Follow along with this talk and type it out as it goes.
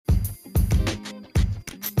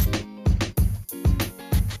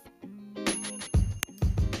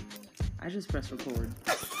just pressed record.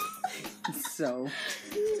 So,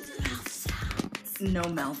 no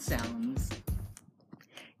mouth sounds.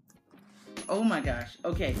 Oh my gosh.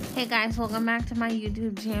 Okay. Hey guys, welcome back to my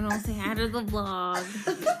YouTube channel. Say hi to the vlog.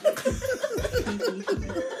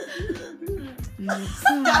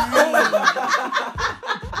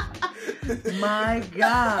 My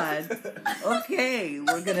God. Okay,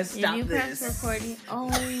 we're gonna stop Did you this. press recording? Oh.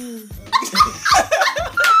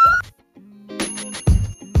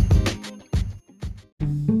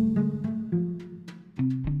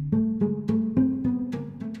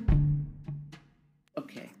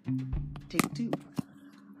 Okay, take two.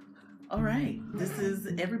 All right, this is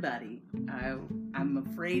everybody. I'm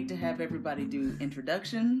afraid to have everybody do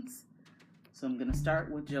introductions, so I'm gonna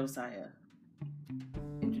start with Josiah.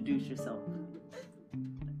 Introduce yourself.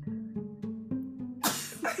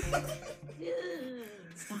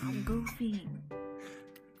 Stop goofing.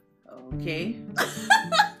 Okay.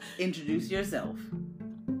 Introduce yourself.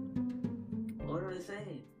 What do I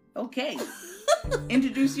say? Okay.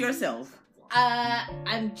 Introduce yourself.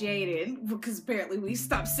 I'm Jaden, because apparently we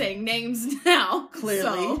stopped saying names now. Clearly.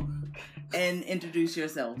 So. And introduce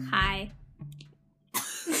yourself. Hi.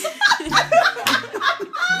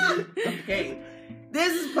 Okay.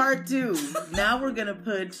 This is part 2. Now we're gonna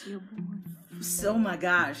put, oh my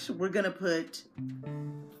gosh, we're gonna put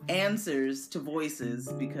answers to voices,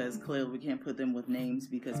 because clearly we can't put them with names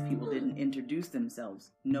because people didn't introduce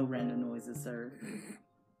themselves. No random noises, sir.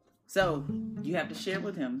 So you have to share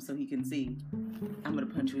with him so he can see. I'm gonna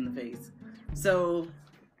punch you in the face. So,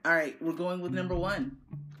 all right, we're going with number 1,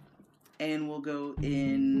 and we'll go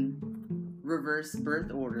in reverse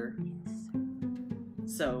birth order.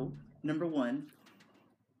 So, number 1,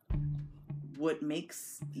 what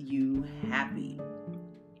makes you happy?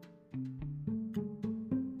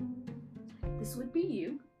 This would be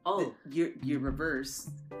you. Oh, You're reverse.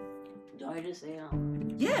 do I just say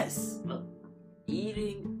Yes.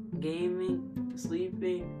 eating, gaming,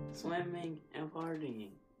 sleeping, swimming, and partying?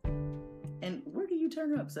 And where do you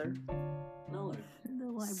turn up, sir? Nowhere. The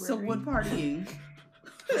library. So what partying?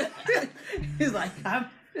 He's like, I'm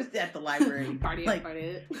just at the library. Party Like,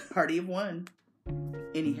 party. Party of 1.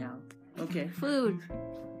 Anyhow. Okay. Food.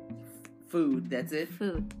 Food, that's it?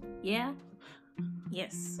 Food. Yeah?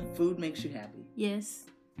 Yes. Food makes you happy. Yes.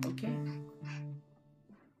 Okay.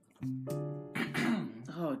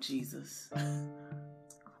 Oh, Jesus.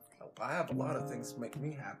 I have a lot of things to make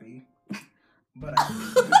me happy, but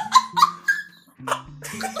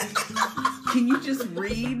Can you just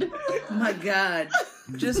read? My God.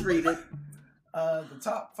 Just read it. the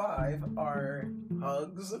top 5 are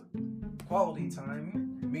hugs, quality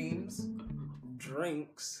time, memes,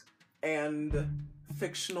 drinks, and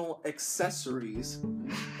fictional accessories.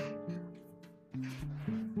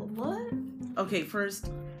 What? Okay,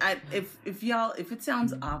 first, if it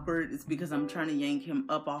sounds awkward, it's because I'm trying to yank him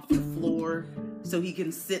up off the floor so he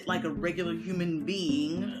can sit like a regular human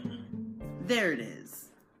being. There it is.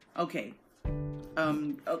 Okay.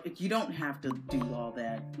 You don't have to do all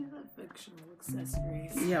that. Fictional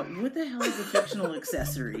accessories. Yeah, what the hell is a fictional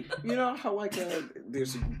accessory? You know how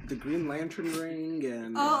there's the Green Lantern ring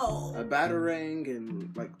and Oh. a Batarang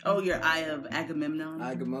and like Oh, your Eye of Agamemnon?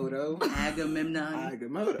 Agamotto, Agamemnon.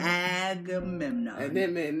 Agamemnon. and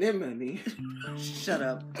Anemone. Shut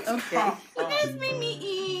up. Okay. You guys made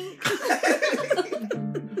me ink.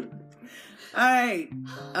 Alright.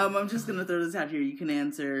 I'm just gonna throw this out here. You can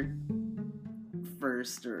answer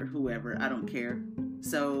first or whoever. I don't care.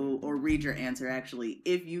 So, or read your answer actually.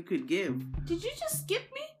 If you could give. Did you just skip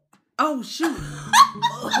me? Oh, shoot.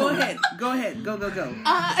 Go ahead. Go.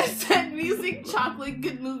 I said music, chocolate,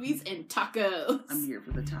 good movies, and tacos. I'm here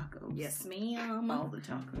for the tacos. Yes, ma'am. All the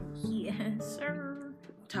tacos. Yes, sir.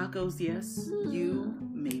 Tacos, yes. You,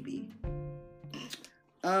 maybe.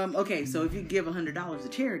 Okay, so if you give $100 to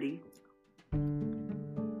charity,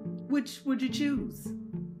 which would you choose?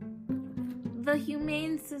 The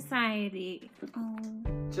Humane Society. Oh.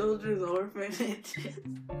 Children's orphanage.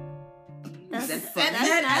 That's That's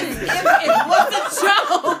not it. It was a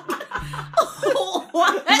joke.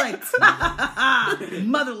 What? Like,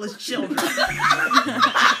 motherless children.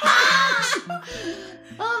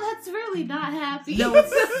 Oh, that's really not happy. No,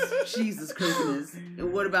 it's Jesus Christmas.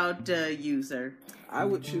 What about you, sir? I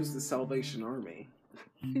would choose the Salvation Army.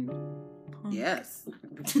 Yes.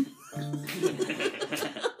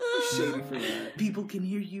 Shady for that. People can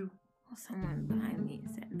hear you. Someone behind me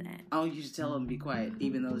said that. Oh, you should tell them to be quiet,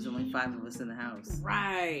 even though there's only 5 of us in the house.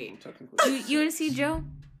 Right. Technically. You want to see Joe?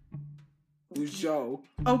 Who's Joe?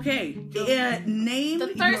 Okay. Name The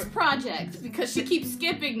your- Thirst Project, because she keeps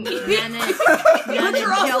skipping me. None of- But none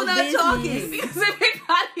you're of also Joe not business. talking. Because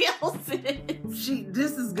everybody else is.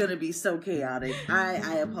 This is gonna be so chaotic.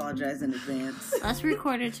 I apologize in advance. Let's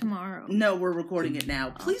record it tomorrow. No, we're recording it now.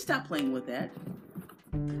 Please stop playing with that.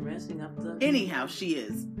 You're messing up the. Anyhow, she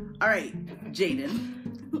is. All right,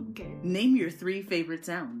 Jaden. Okay. Name your 3 favorite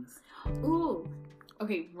sounds. Ooh.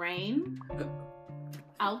 Okay, rain.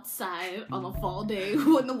 Outside on a fall day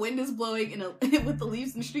when the wind is blowing and with the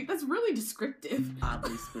leaves in the street. That's really descriptive.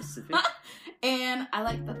 Oddly specific, And I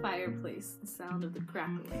like the fireplace, the sound of the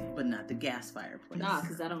crackling. but not the gas fireplace. Nah,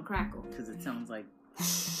 because I don't crackle. Because it sounds like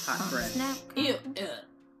hot breath. Snap. Ew.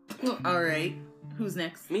 All right, who's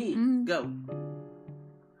next? Me. Mm. Go.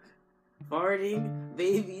 Farting,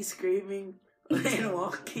 baby screaming, and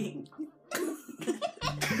walking.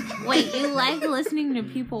 Wait, you like listening to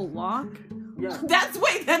people walk? Yeah. That's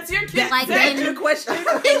your kid. Like That's in- your question.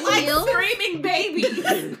 He likes You? screaming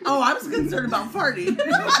baby. Oh, I was concerned about farting.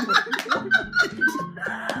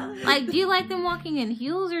 Like, do you like them walking in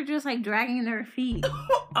heels or just like dragging their feet?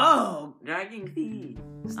 Oh, Dragging feet.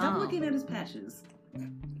 stop Oh. looking at his patches.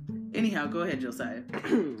 Anyhow, go ahead, Josiah.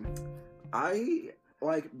 I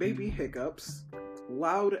like baby hiccups,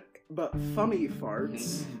 loud but funny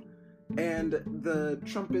farts, and the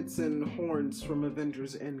trumpets and horns from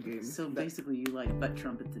Avengers Endgame. So basically, you like butt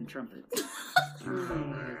trumpets and trumpets.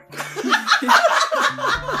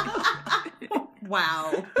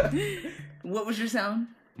 Wow. What was your sound?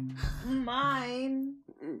 Mine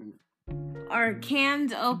are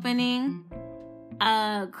cans opening,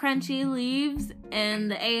 crunchy leaves, and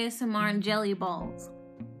the ASMR and jelly balls.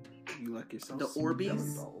 You like yourself The some Orbeez?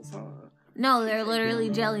 jelly balls, huh? No, they're literally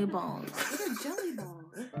jelly balls. What are jelly balls?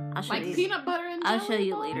 I'll show Like you. peanut butter and jelly I'll show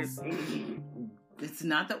you balls? later. It's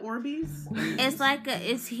not the Orbeez? It's like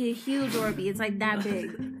it's a huge Orby. It's like that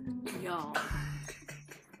big. Y'all.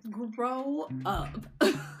 Grow up.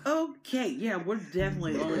 Okay, yeah, we're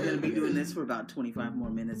definitely only going to be doing this for about 25 more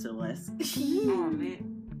minutes or less. Oh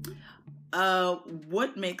man.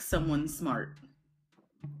 What makes someone smart?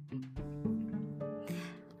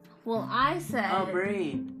 Well, I said. A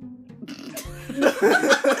brain. Ding,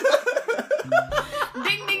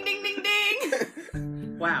 ding, ding, ding,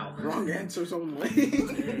 ding. Wow. Wrong answers only.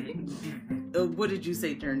 What did you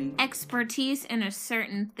say, Journey? Expertise in a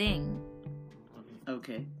certain thing.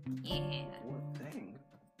 Okay. Yeah. What thing?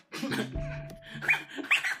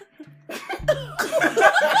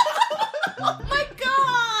 Oh my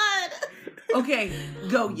god! Okay,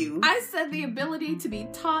 go you. I said the ability to be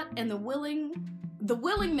taught and the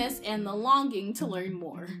willingness and the longing to learn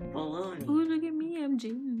more. Baloney. Ooh, look at me, I'm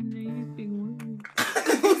Jaden. Big word.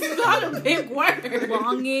 It's not a big word.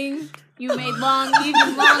 Longing. You made long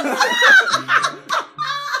even longer.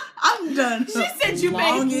 I'm done. She said you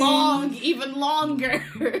Longing. made long even longer.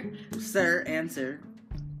 Sir, answer.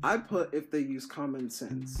 I put if they use common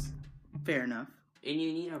sense. Fair enough. And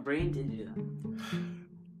you need a brain to do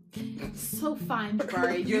that. So fine,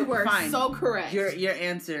 Jabari. You You're were fine. so correct. Your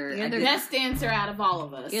answer. You're I the did- best answer out of all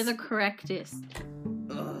of us. You're the correctest.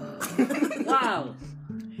 Ugh. Wow.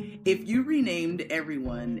 If you renamed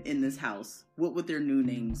everyone in this house, what would their new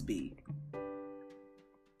names be?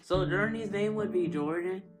 So Journey's name would be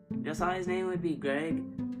Jordan. Josiah's name would be Greg.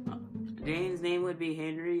 Jane's name would be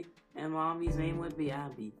Henry. And Mommy's name would be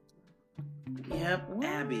Abby. Yep,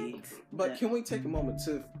 Abby. But can we take a moment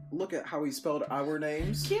to look at how he spelled our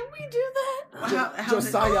names? Can we do that?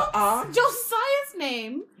 Josiah Ah. Josiah's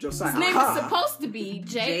name. Josiah His name Ah. is supposed to be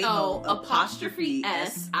J-O apostrophe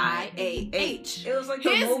S-I-A-H. It was like the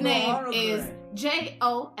His mobile name autocorrect. is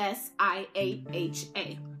Josiah.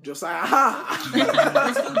 Josiah Ah.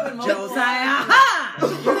 Josiah.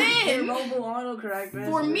 Your Then, mobile autocorrect. man.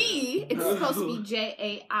 for me, it's supposed to be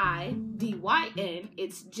Jaidyn.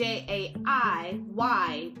 It's Jaydin.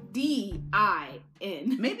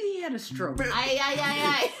 Maybe he had a stroke.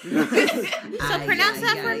 I. So pronounce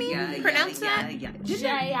that for me. Pronounce that.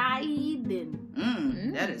 Jaidyn.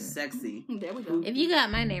 That is sexy. There we go. If you got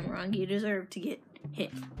my name wrong, you deserve to get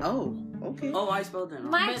hit. Oh, okay. Oh, I spelled that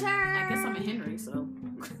wrong. My But turn. I guess I'm a Henry, so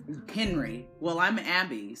Henry. Well, I'm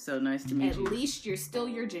Abby, so nice to meet at you. least you're still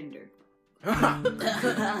your gender.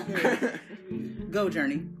 Go,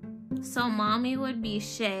 Journey. So mommy would be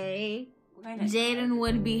Shay. What kind of- Jaden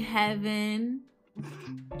would be Heaven.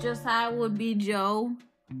 Josiah would be Joe.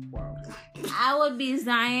 Wow. I would be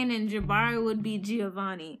Zion, and Jabari would be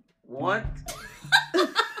Giovanni. What?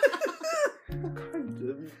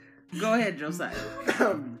 Go ahead, Josiah.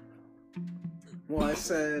 Well, I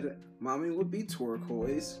said mommy would be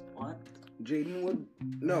turquoise. What? Jaden would...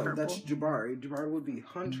 No, Purple. that's Jabari. Jabari would be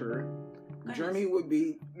Hunter. Journey would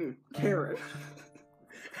be Karen.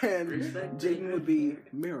 And Respect. Jaden would be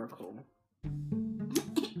Miracle.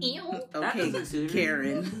 Ew. That Okay, doesn't suit her.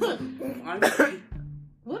 Karen.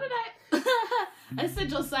 What did I? I said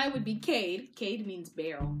Josiah would be Cade. Cade means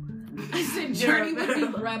barrel. I said Journey would be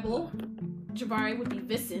Rebel. Jabari would be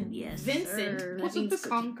Vincent. Yes, Vincent, sir. that means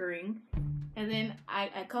conquering. And then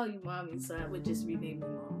I call you mommy, so I would just rename you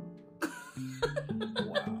mom.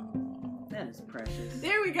 Wow. That is precious.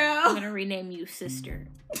 There we I'm go. gonna rename you sister.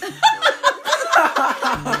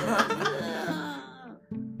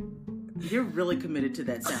 You're really committed to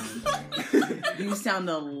that sound. You sound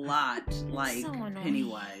a lot like So annoying.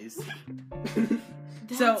 Pennywise.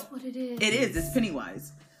 That's So, what it is. It is. It's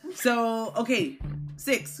Pennywise. So, okay.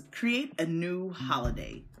 6. Create a new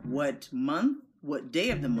holiday. What month? What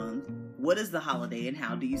day of the month? What is the holiday and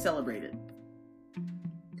how do you celebrate it?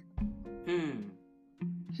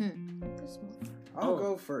 I'll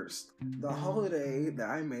go first. The holiday that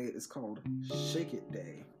I made is called Shake It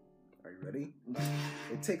Day. Are you ready?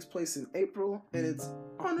 It takes place in April and it's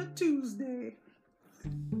on a Tuesday.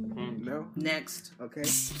 No? Next. Okay.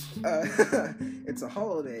 It's a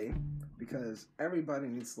holiday because everybody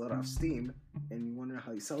needs to let off steam, and you wonder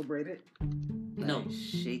how you celebrate it? No. By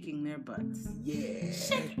shaking their butts. Yeah.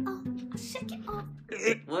 Shake it off. Shake it off.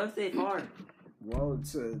 What if they fart? Well,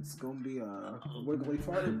 it's gonna be a wiggly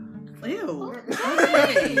fart. Ew.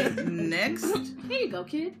 Okay. Next. Here you go,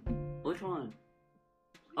 kid. Which one?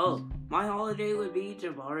 Oh, my holiday would be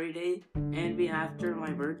Jabari Day and be after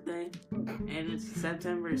my birthday. And it's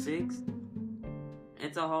September 6th.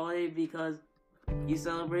 It's a holiday because you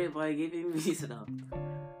celebrate by giving me stuff.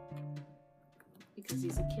 Because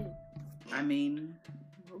he's a kid. I mean,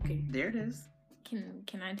 Okay. there it is.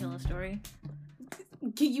 Can I tell a story?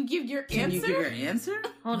 Can you give your Can answer? you give your answer?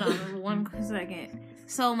 Hold on one second.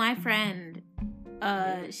 So my friend,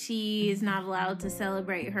 she is not allowed to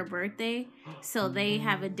celebrate her birthday, so they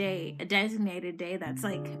have a designated day that's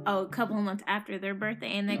like a couple of months after their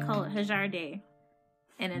birthday, and they call it Hajar Day,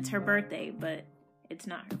 and it's her birthday, but it's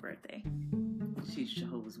not her birthday. She's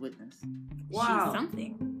Jehovah's Witness. Wow. She's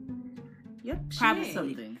something. Yep. She Probably. is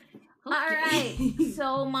something. All right.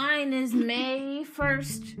 So mine is May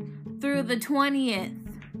 1st through the 20th.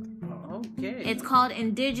 Okay. It's called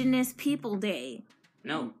Indigenous People Day.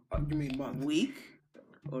 No. You mean month? week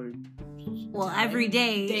or Well, every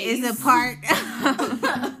day is Days. a part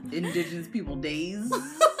of... Indigenous People Days.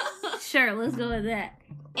 Sure, let's go with that.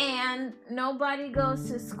 And nobody goes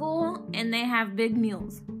to school, and they have big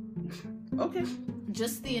meals. Okay.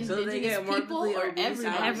 Just the So they indigenous get more people monthly or or these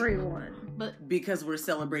everyone? hours? Everyone. But Because we're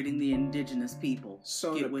celebrating the indigenous people.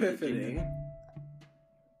 So Get an with it, epiphany.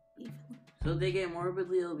 Junior. So they get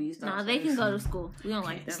morbidly obese. No, they can go to school. We don't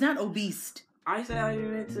like It's them. not obese. I said I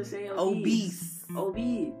meant to say Obese.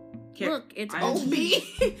 Obese. Look, it's I-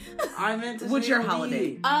 OB. I meant to What's say your obese.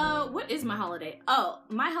 holiday? what is my holiday? Oh,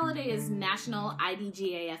 my holiday is National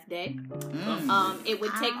IDGAF Day. Mm. It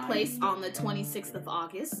would take place on the 26th of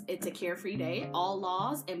August. It's a carefree day. All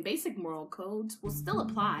laws and basic moral codes will still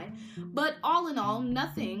apply. But all in all,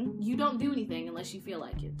 nothing. You don't do anything unless you feel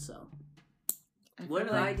like it. So, What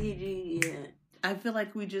did IDG get? I feel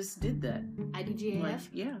like we just did that. IDGAF? Like,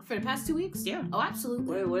 yeah. For the past 2 weeks? Yeah. Oh, absolutely.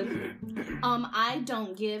 Wait, what is it? I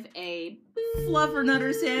don't give a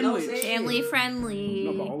Fluffernutter sandwich. say- Family friendly.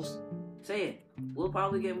 No balls. Say it. We'll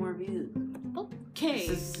probably get more views. okay.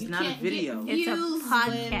 This is You not a can't video. get It's a views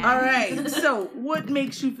podcast. when- All right. So, what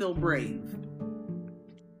makes you feel brave?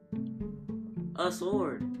 A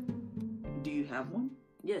sword. Do you have one?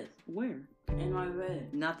 Yes. Where? In my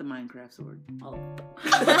bed. Not the Minecraft sword. Oh.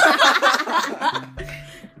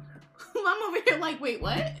 I'm over here like, wait,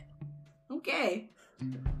 what? Okay.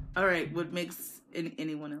 All right. What makes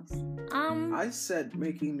anyone else? I said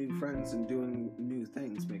making new friends and doing new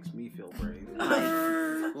things makes me feel brave.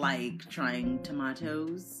 Like trying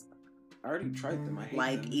tomatoes. I already tried them. I hate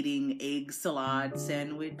Like them. eating egg salad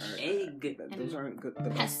sandwich. Egg. Those aren't good. The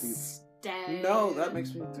best. Pestas. No, that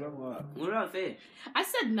makes me throw up. What about fish? I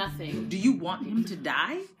said nothing. Do you want him to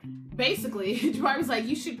die? Basically, Jabari was like,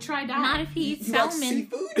 you should try Not that. if he eats You like salmon.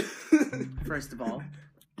 seafood? First of all,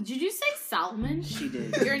 Did you say Salmon? she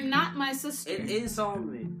did. You're not my sister. It is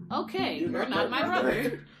salmon. Okay, You're you're not not my my brother.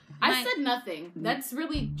 brother. I My- said nothing. That's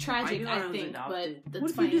really tragic, I knew I I was think, adopted. but that's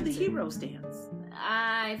What if my you do the answer. hero stance?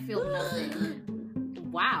 I feel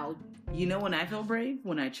nothing. Wow. You know when I feel brave?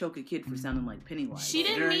 When I choke a kid for sounding like Pennywise. She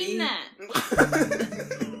didn't Journey. mean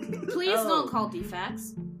that. Please Oh. don't call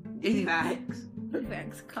defacts. Facts.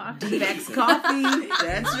 Facts coffee. Defax coffee.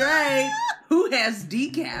 That's right. Who has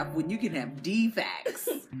decaf when you can have Defax?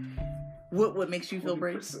 What makes you feel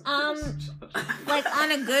brave? Like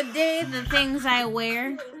on a good day, the things I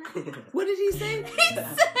wear. What did he say? He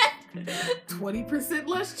said 20%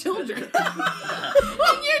 less children.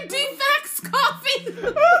 And your defects coffee.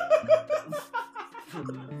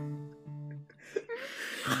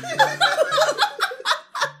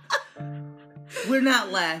 We're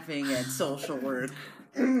not laughing at social work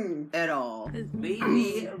at all.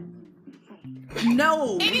 Baby.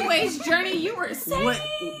 No. Anyways, Journey, you were saying. What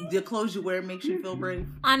the clothes you wear makes you feel brave?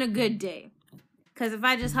 On a good day. Because if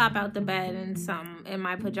I just hop out the bed in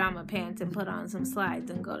my pajama pants and put on some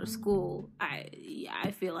slides and go to school,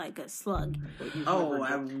 I feel like a slug. Oh,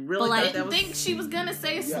 I really But, thought that was. think she was gonna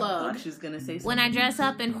say I slug. thought she was gonna say something. When I dress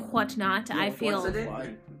up and whatnot, I feel... What's it?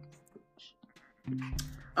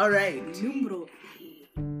 All right. Numero.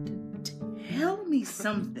 Tell me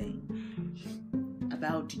something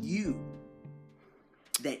about you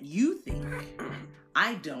that you think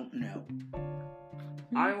I don't know.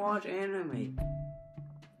 I watch anime.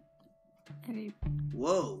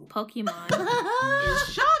 Whoa. Pokemon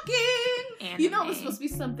It's shocking. anime. You know it's supposed to be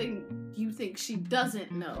something you think she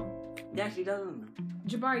doesn't know. Yeah, she doesn't.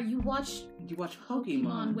 Jabari, you watch You watch Pokemon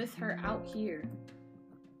Pokemon. with her out here.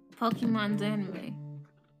 Pokemon's anime.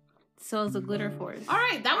 So is the Glitter Force.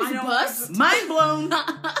 Alright, that was I a don't bust. Mind blown.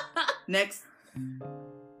 Next.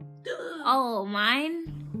 Oh,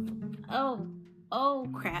 mine? Oh,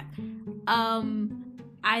 crap.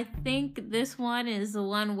 I think this one is the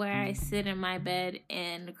one where I sit in my bed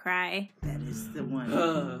and cry. That is the one.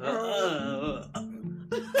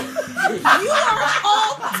 You are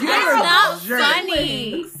all You're a not jerk.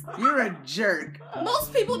 funny. You're a jerk.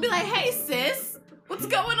 Most people would be like, hey sis, what's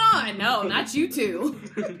going on? No, not you two.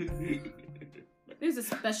 There's a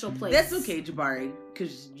special place. That's okay, Jabari,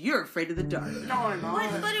 because you're afraid of the dark. No, I'm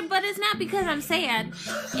not. But it's not because I'm sad.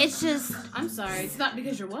 It's just, I'm sorry, it's not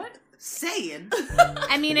because you're what? Saying.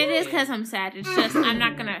 I mean, it is because I'm sad. It's just, I'm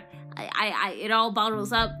not gonna, it all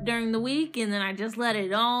bottles up during the week and then I just let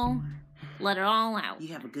it all out. You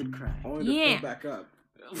have a good cry. Only to Yeah. fill back up.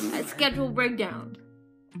 A schedule breakdown.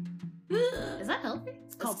 Is that healthy?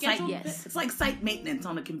 It's called scheduled site. yes. It's like site maintenance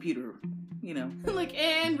on a computer. You know. Like,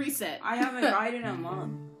 and reset. I haven't cried in a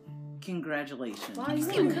month. Congratulations. Wow, you You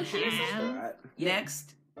want a cookie or something? Alright.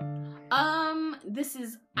 Next. This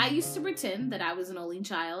is, I used to pretend that I was an only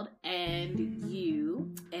child, and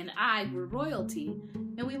you and I were royalty,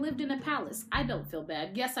 and we lived in a palace. I don't feel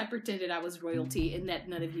bad. Yes, I pretended I was royalty and that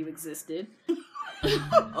none of you existed.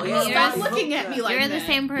 Oh yeah, Stop you're- looking at me like You're that. the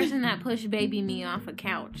same person that pushed baby me off a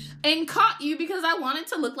couch. And caught you because I wanted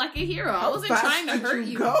to look like a hero. I How wasn't fast trying to did hurt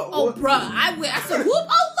you you. go? Oh, bruh. I said, whoop.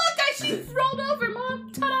 Oh, look. She rolled over,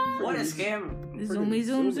 Mom. Ta-da. What a scammer. Zoomy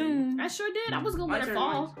zoom zoom. I sure did. I was going to My let her turn,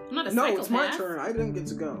 fall. I'm not a No, psychopath. it's my turn. I didn't get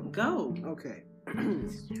to go. Go. Okay.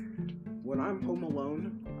 When I'm home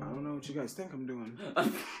alone, I don't know what you guys think I'm doing,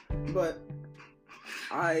 but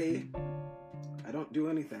I don't do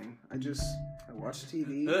anything. I watch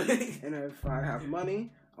TV, and if I have money,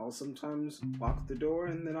 I'll sometimes lock the door,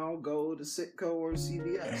 and then I'll go to Sitco or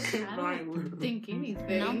CVS. I don't think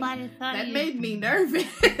anything. Nobody thought That you... made me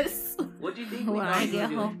nervous. What do you think When we I guys get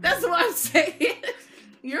were home. doing? That's what I'm saying.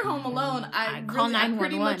 You're home alone. I call pretty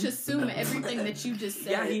 911. much assume everything that you just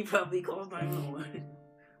said. Yeah, he probably called 911.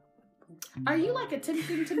 Are you like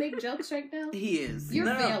attempting to make jokes right now? He is. You're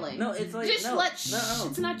No, failing. No, it's like Just no, let. no.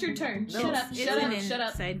 It's not your turn. No. Shut up. It's Shut up. an Shut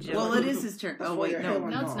up. inside joke. Well, it is his turn. Oh, wait, no.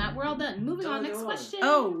 No, it's not. We're all done. Moving on. Next question.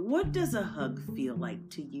 Oh, what does a hug feel like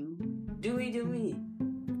to you? Do me.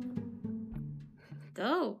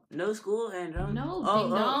 Go. No school and No,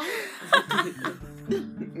 Oh, ding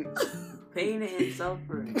dong. pain and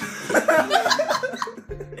suffering.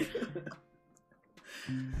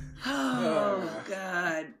 Oh,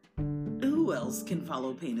 God. Who else can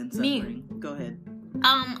follow pain and Me. suffering? Go ahead.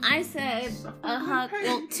 I said a hug.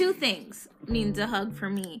 Well, two things means a hug for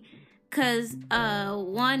me. Cause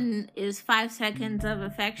one is 5 seconds of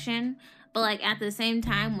affection, but like at the same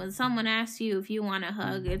time, when someone asks you if you want a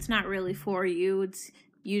hug, it's not really for you. It's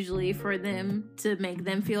usually for them to make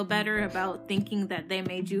them feel better about thinking that they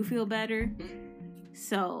made you feel better.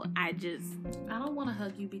 So I don't want to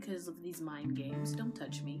hug you because of these mind games. Don't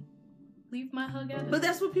touch me. Leave my hug out of But it.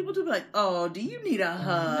 that's what people do. Like, oh, do you need a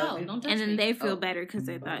hug? No, don't touch and then me. they feel Oh. better because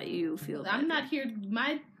they thought you feel better. I'm not here.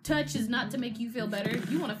 My touch is not to make you feel better. If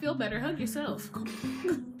you want to feel better, hug yourself.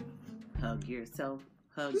 Hug yourself.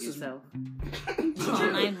 Hug This is- yourself. Call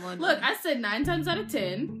 911. Look, I said 9 times out of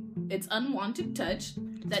 10, it's unwanted touch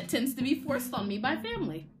that tends to be forced on me by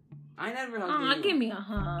family. I never hugged Aw, anyone. give me a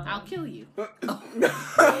hug. I'll kill you.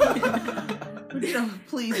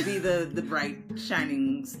 Please be the bright,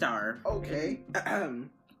 shining star. Okay.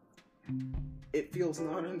 It feels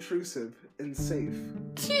non-intrusive and safe.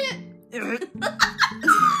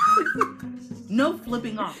 No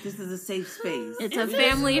flipping off. This is a safe space. It's a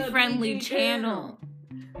family-friendly channel.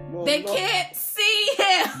 Well, They no- can't see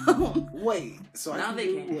him. Wait, so Now I they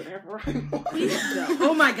can do can. whatever I want.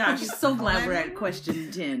 Oh my gosh, so glad we're at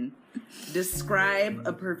question 10. Describe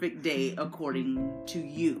a perfect day according to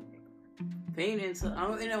you. Pain so I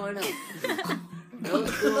don't know. No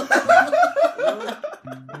school.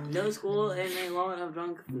 No school and a lot of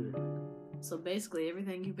junk food. So basically,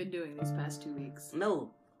 everything you've been doing these past 2 weeks.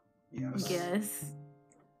 No. Yes. Yes.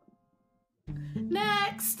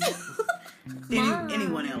 Next.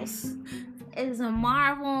 Anyone else? It's a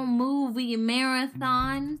Marvel movie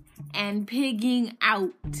marathon and pigging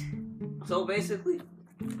out. So basically,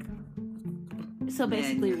 So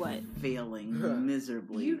basically Man, what? Failing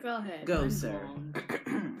miserably. You go ahead. Go, Mine's sir. long.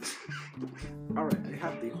 All right, I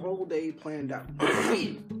have the whole day planned out.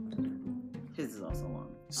 His is also long.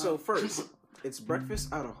 So first, it's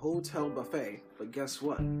breakfast at a hotel buffet. But guess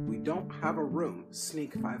what? We don't have a room.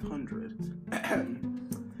 Sneak 500.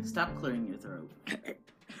 Stop clearing your throat.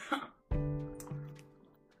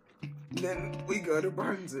 Then we go to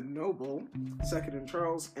Barnes and Noble, Second and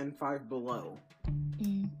Charles, and Five Below.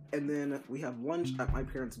 And then we have lunch at my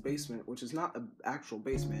parents' basement, which is not an actual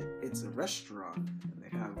basement. It's a restaurant. And they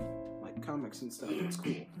have like comics and stuff. It's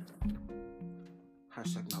cool.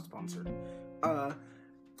 Hashtag not sponsored.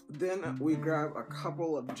 Then we grab a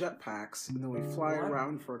couple of jetpacks, and then we fly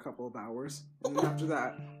around for a couple of hours. And then after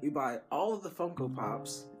that, we buy all of the Funko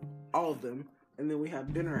Pops, all of them, and then we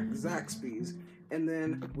have dinner at Zaxby's. And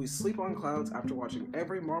then we sleep on clouds after watching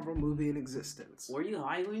every Marvel movie in existence. were you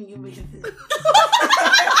high when you made this?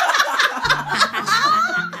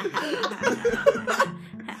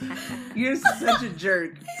 You're such a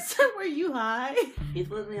jerk. He said, "Were you high?" He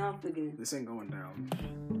flipped me off again. This ain't going down.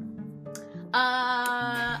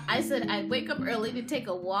 I said I'd wake up early to take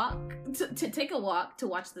a walk to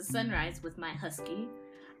watch the sunrise with my husky.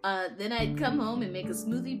 Then I'd come home and make a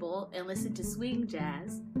smoothie bowl and listen to swing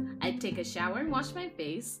jazz. I'd take a shower and wash my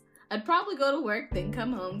face. I'd probably go to work, then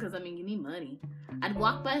come home because you need money. I'd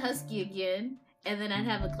walk by Husky again, and then I'd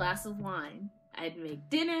have a glass of wine. I'd make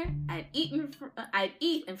dinner. I'd eat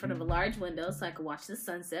in front of a large window so I could watch the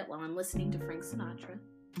sunset while I'm listening to Frank Sinatra.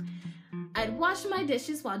 I'd wash my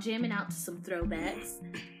dishes while jamming out to some throwbacks.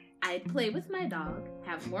 I'd play with my dog,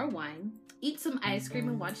 have more wine, eat some ice cream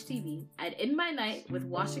and watch TV. I'd end my night with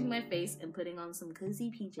washing my face and putting on some cozy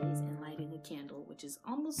PJs and lighting a candle, which is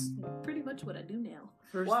almost pretty much what I do now.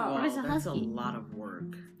 First Wow. of What is all, a that's a husky? lot of work.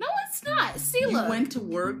 No, it's not. See, You look. went to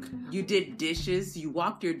work, you did dishes, you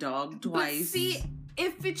walked your dog twice. But see,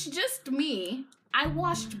 if it's just me, I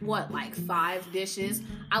washed 5 dishes.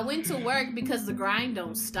 I went to work because the grind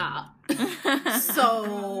don't stop.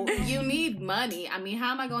 So you need money.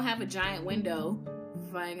 How am I gonna have a giant window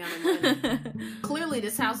if I ain't got no money? Clearly,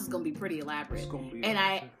 this house is gonna be pretty elaborate, It's gonna be and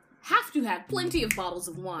I have to have plenty of bottles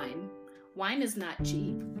of wine. Wine is not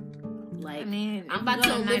cheap. I'm about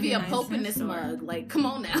to Olivia Pope in this mug. Come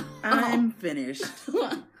on now. I'm finished.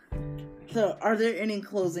 So, are there any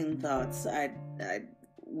closing thoughts?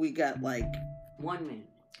 We got 1 minute.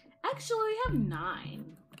 Actually, we have 9.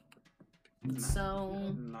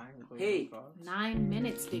 So 9 Hey. 9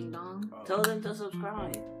 minutes, ding dong. Tell them to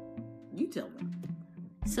subscribe. You tell them.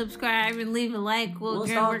 Subscribe and leave a like. We'll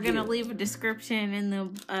stop We're gonna you. leave a description in the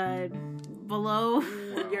below.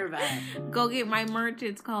 You're back. Go get my merch.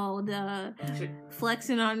 It's called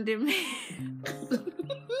Flexing on Demand.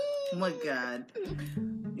 Oh my god.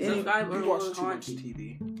 Subscribe or You we'll watch too much haunt you.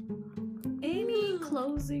 TV. Any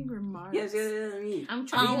closing remarks? Yes, me. I'm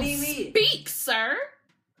trying to me. speak, sir.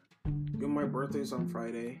 My birthday's on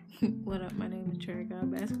Friday. What up? My name is Cherry God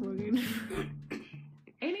Basketball Game.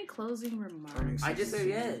 Any closing remarks? Turning I just said 16.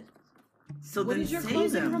 yes. So What then is your say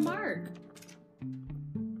closing them. remark?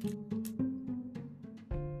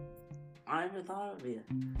 I haven't thought of it.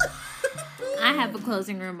 I have a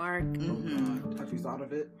closing remark. Oh Mhm. God. Have you thought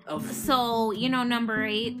of it? Oh, So, number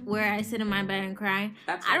 8, where I sit in my bed and cry.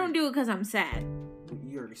 that's I don't do it because I'm sad.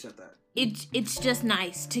 You already said that. It's just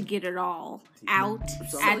nice to get it all out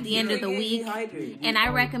So at the end of the week. And I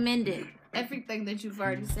recommend it. Everything that you've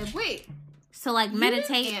already said. Wait, So,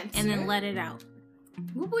 meditate didn't and then answer. let it out.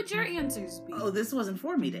 what would your answers be? Oh, this wasn't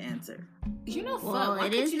for me to answer. Fun. Well, Why it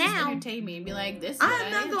couldn't is you just now. entertain me and be like, this is I'm what I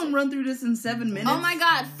not answered. gonna run through this in 7 minutes. Oh my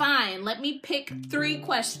god, fine. Let me pick 3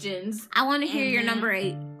 questions. I want to hear your Mhm. number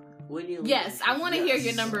 8. When you Yes, I want to hear Yes.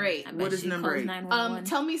 your number 8. I bet What is she number calls 8? 911.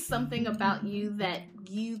 Tell me something about you that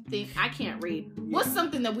you think I can't read. What's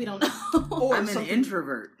something that we don't know? Or I'm an something-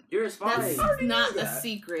 introvert. You're a spy. That's already not knew a that.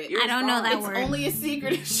 secret. You're I don't know that It's word. only a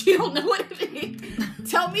secret if she don't know what it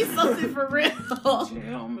is. Tell me something for real.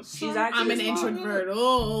 She's actually I'm an a spy. introvert.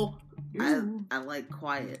 Oh. I like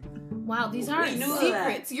quiet. Wow, these aren't knew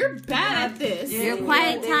secrets. that. You're bad at this. Yeah, Your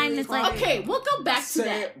quiet they time really is like- Okay, we'll go back to Say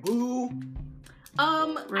that. it, boo.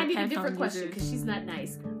 I need a headphone different question users. because she's not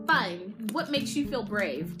nice. Fine. What makes you feel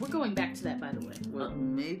brave? We're going back to that, by the way. What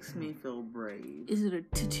makes me feel brave? Is it a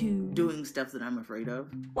tattoo? Doing stuff that I'm afraid of.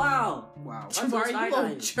 Wow. Wow. Tamar, you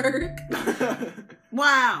little jerk.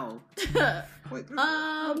 Wow. Wait,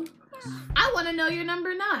 I want to know your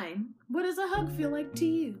number 9. What does a hug feel like to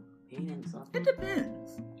you? It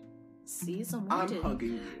depends. See, someone I'm did.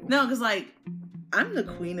 hugging you. No, because like I'm the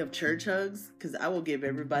queen of church hugs because I will give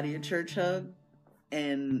everybody a church hug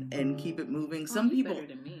and keep it moving. Some Oh, you people, better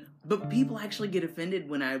than me. but people actually get offended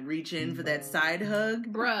when I reach in for that side hug.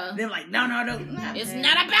 Bruh. They're like, no. It's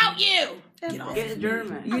not about you. Get off. Get a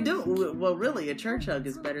German. You do well. Really, a church hug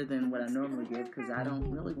is better than what I normally give because I don't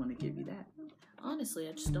really want to give you that. Honestly,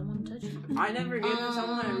 I just don't want to touch you. I never given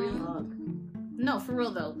someone a real hug. No, for real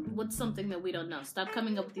though. What's something that we don't know? Stop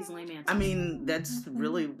coming up with these lame answers. I mean, that's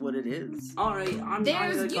really what it is. Alright, I'm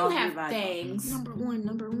There's gonna you call have back. things. Number one.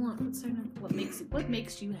 What's her name? What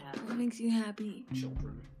makes you happy? What makes you happy?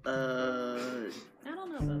 Children. I don't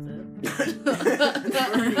know about that.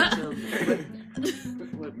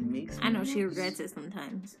 What makes me I know she regrets it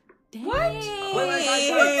sometimes. What? Wait,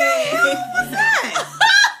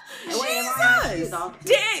 am I actually a doctor?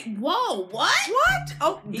 Dick! Whoa! What? What?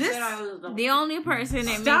 Oh, He this. said I was a doctor. The only person it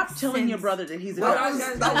Stop makes telling your sense- brother that he's a Well,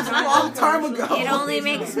 doctor. That was a long time ago. It only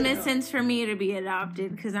makes sense for me to be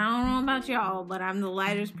adopted because I don't know about y'all, but I'm the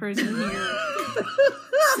lightest person here.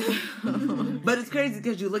 But it's crazy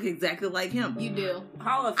because you look exactly like him. You do.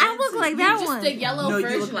 How I look offensive. like You're that just one. a yellow No, you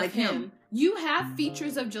version look like of him. him. You have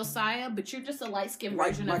features of Josiah, but you're just a light skinned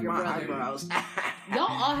version of your my brother. eyebrows. Y'all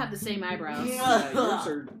all have the same eyebrows. Yeah, yours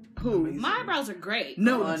are Who? amazing. My eyebrows are great.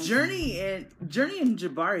 No, Fun. Journey and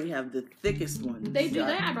Jabari have the thickest ones. They do.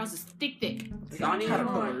 Their eyebrows is thick. They got Johnny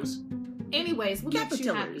caterpillars. Anyways, what makes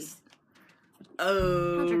you happy?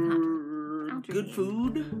 Caterpillars. Good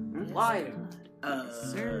food. Liar.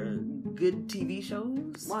 Sir. Good TV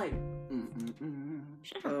shows. Liar.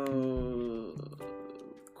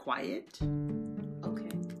 Quiet. Okay.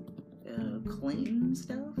 Clean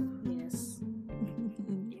stuff. Yes.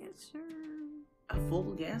 Yes, sir. A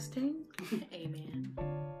full gas tank. Amen.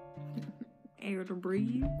 Air to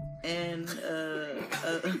breathe. And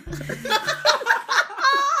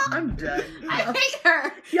I'm done. I hate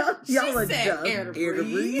her. Y'all are said done. air to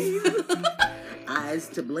breathe. Eyes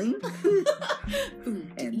to blink.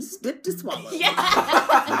 And spit to swallow.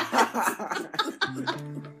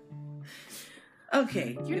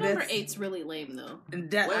 Okay. Your number that's- 8's really lame though.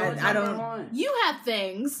 That, Wait, what's I number don't. one? You have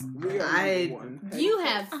things. We are I- number one. You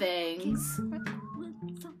have things.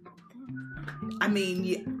 I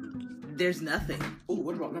mean, there's nothing. Ooh,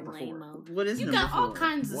 what about number 4? Lame-o. What is You number got all 4?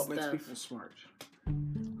 kinds of What makes stuff. people smart?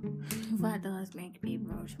 What does make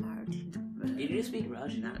people smart? Did you speak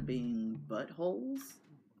Russian? Not being buttholes.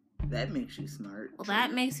 That makes you smart. Well,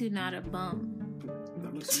 that makes you not a bum.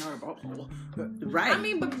 That makes it not about all. Right. I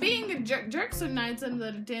mean, but being a jerk, jerks are 9 times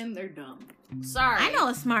out of 10, they're dumb. Sorry. I know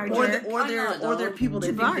a smart or, jerk. they're people that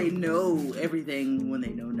think Jabari. they know everything when they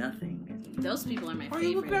know nothing. Those people are my Why are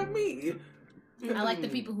you looking favorite. at me? I like the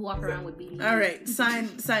people who walk around with BDs. All right,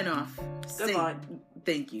 sign off. Goodbye.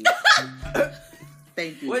 Thank you.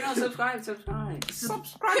 Thank you. Wait, no, subscribe. Subscribe.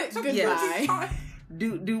 Goodbye. Yes.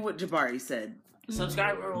 Do what Jabari said.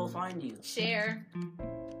 Subscriber will find you. Share.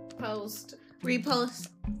 Post. Repost.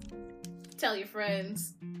 Tell your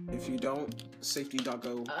friends. If you don't,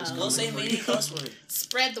 safety.go. is Go say coming many for you. cuss words.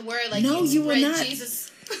 Spread the word like No, you will spread not.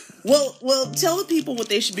 Jesus. Well, tell the people what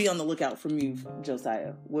they should be on the lookout from you,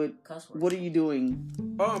 Josiah. Cuss words. What are you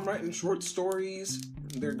doing? I'm writing short stories.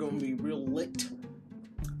 They're going to be real lit.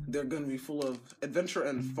 They're going to be full of adventure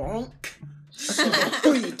and funk.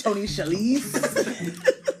 Who are you, Tony Shalise?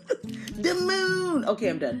 The moon. Okay,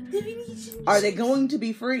 I'm done. Are they going to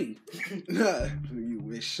be free? You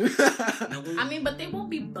wish. I mean, but they won't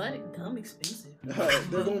be dumb expensive.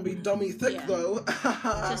 They're going to be dummy thick, Yeah. though.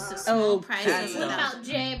 Just a small price okay. of What stuff. about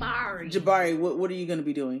Jay Barry? Jabari, what are you going to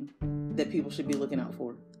be doing that people should be looking out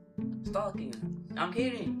for? Stalking. I'm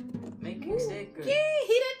kidding. Making sick. Yeah,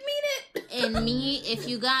 he didn't mean it. And me, if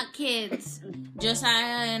you got kids,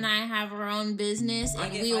 Josiah and I have our own business, I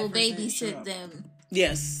and get we will 5%, babysit shut up. them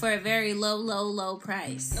Yes. for a very low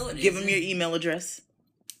price. No, it Give them isn't. your email address.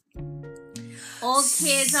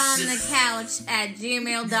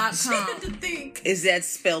 oldkidsonthecouch@gmail.com. Is that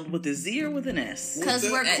spelled with a Z or with an S? Cause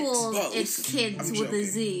we're X. cool. Both. It's kids I'm with a joking.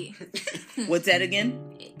 Z. What's that again?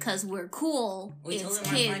 Cause we're cool. We It's told them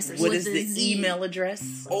kids our with What is a the Z. email address?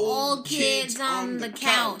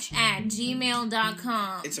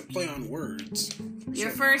 oldkidsonthecouch@gmail.com. It's a play on words. Your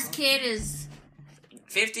first kid is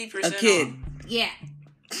 50% A kid. off. yeah.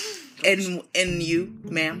 And you,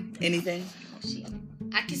 ma'am, anything?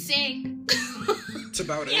 I can sing. That's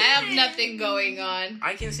about I it. have nothing going on.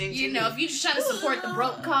 I can sing You too. know, if you're just trying to support the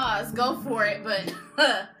broke cause, go for it. But,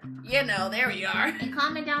 you know, there we are. And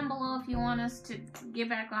comment down below if you want us to get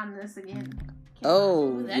back on this again. Oh,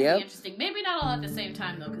 Ooh, that'd be yep. interesting. Maybe not all at the same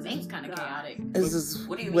time, though, because this was kind of chaotic. This is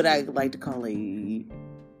What do you what mean? I like to call a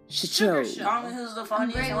shit Sugar show. show. Comment who's the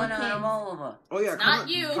funniest great one with out of kids. all of us. Oh yeah, Not comment,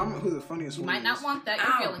 you. comment who the funniest You one might not is. want that. Ow.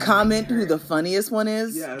 Your feelings Comment might be who the hurt. funniest one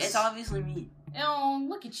is. Yes. It's obviously me. Oh,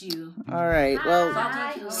 look at you. All right. Well,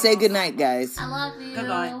 Bye. say goodnight, guys. I love you.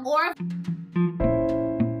 Goodbye. Or